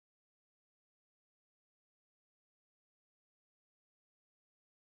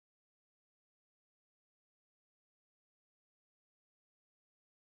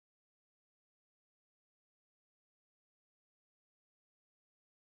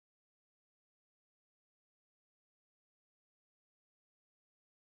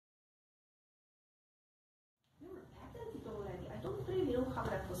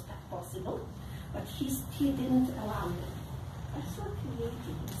possible, but he didn't allow them. Tesla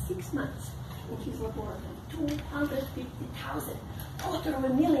created in 6 months in his laboratory 250,000, quarter of a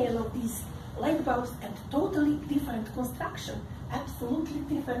million of these light bulbs, and totally different construction, absolutely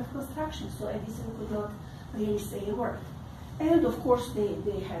different construction, so Edison could not really say a word. And of course they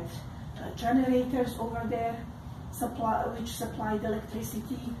had generators over there, which supplied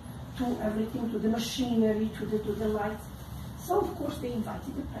electricity to everything, to the machinery, to the lights. So of course they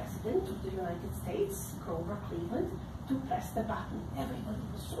invited the President of the United States, Grover Cleveland, to press the button. Everybody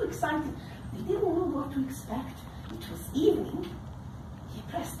was so excited. They didn't know what to expect. It was evening. He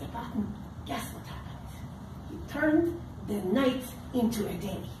pressed the button. Guess what happened? He turned the night into a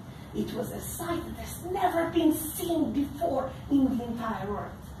day. It was a sight that has never been seen before in the entire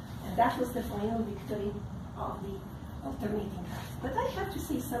world. And that was the final victory of the alternating current. But I have to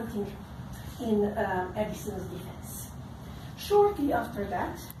say something in Edison's defense. Shortly after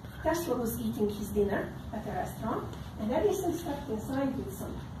that, Tesla was eating his dinner at a restaurant, and Edison stepped inside with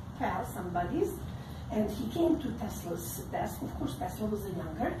some pals, some buddies, and he came to Tesla's desk. Of course, Tesla was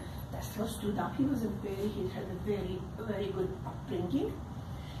younger. Tesla stood up. He had a very good upbringing.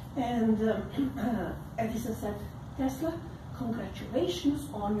 And Edison said, "Tesla, congratulations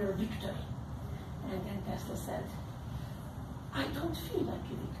on your victory." And then Tesla said, "I don't feel like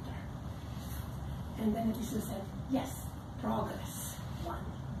a victor." And then Edison said, "Yes, progress won."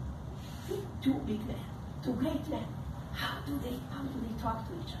 Two big men, two great men. How do they talk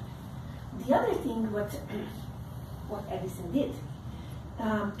to each other? The other thing, what Edison did,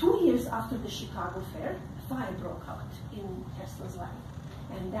 2 years after the Chicago Fair, a fire broke out in Tesla's lab,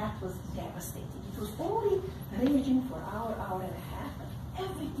 and that was devastating. It was only raging for an hour and a half, but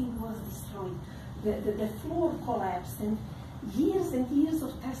everything was destroyed. The floor collapsed, and years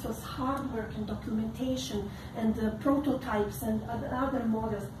of Tesla's hard work and documentation and the prototypes and other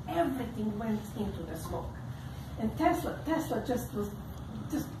models, everything went into the smoke. And Tesla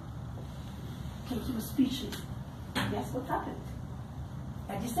he was speechless. Guess what happened?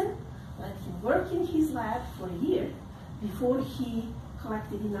 Edison let him work in his lab for a year before he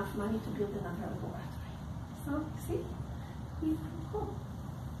collected enough money to build another laboratory. So, see? Cool.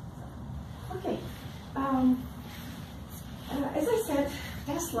 Okay. As I said,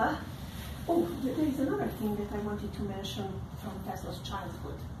 Tesla, there is another thing that I wanted to mention from Tesla's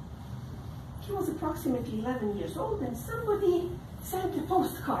childhood. He was approximately 11 years old, and somebody sent a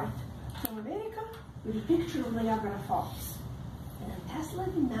postcard from America with a picture of Niagara Falls. And Tesla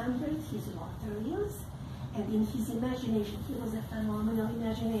remembered his water wheels, and in his imagination, he was a phenomenal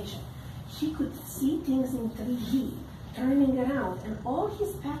imagination. He could see things in 3D, turning around, and all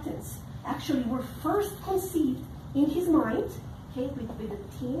his patents actually were first conceived in his mind, okay, with the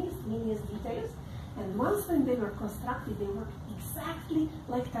teeniest details, and once when they were constructed, they worked exactly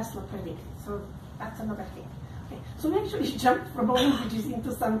like Tesla predicted. So that's another thing. Okay, so we actually jumped from languages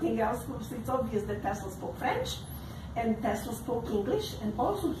into something else. So it's obvious that Tesla spoke French, and Tesla spoke English, and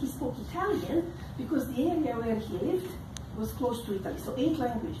also he spoke Italian, because the area where he lived was close to Italy. So 8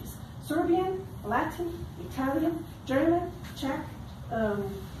 languages: Serbian, Latin, Italian, German, Czech,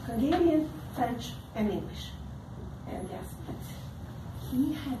 Hungarian, French, and English. And yes, but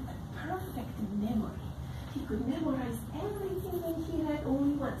he had a perfect memory. He could memorize everything when he read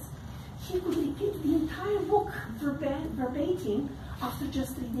only once. He could repeat the entire book verbatim after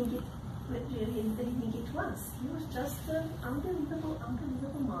just reading it once. He was just an unbelievable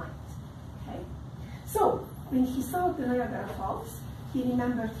mind. Okay? So, when he saw the Niagara Falls, he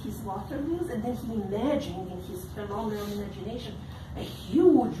remembered his water wheels, and then he imagined in his phenomenal imagination a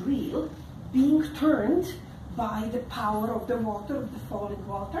huge wheel being turned by the power of the water, of the falling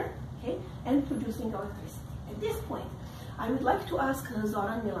water, okay, and producing electricity. At this point, I would like to ask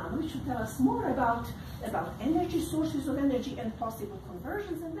Zoran Milanovic to tell us more about energy, sources of energy, and possible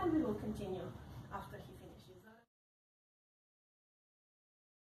conversions, and then we will continue after he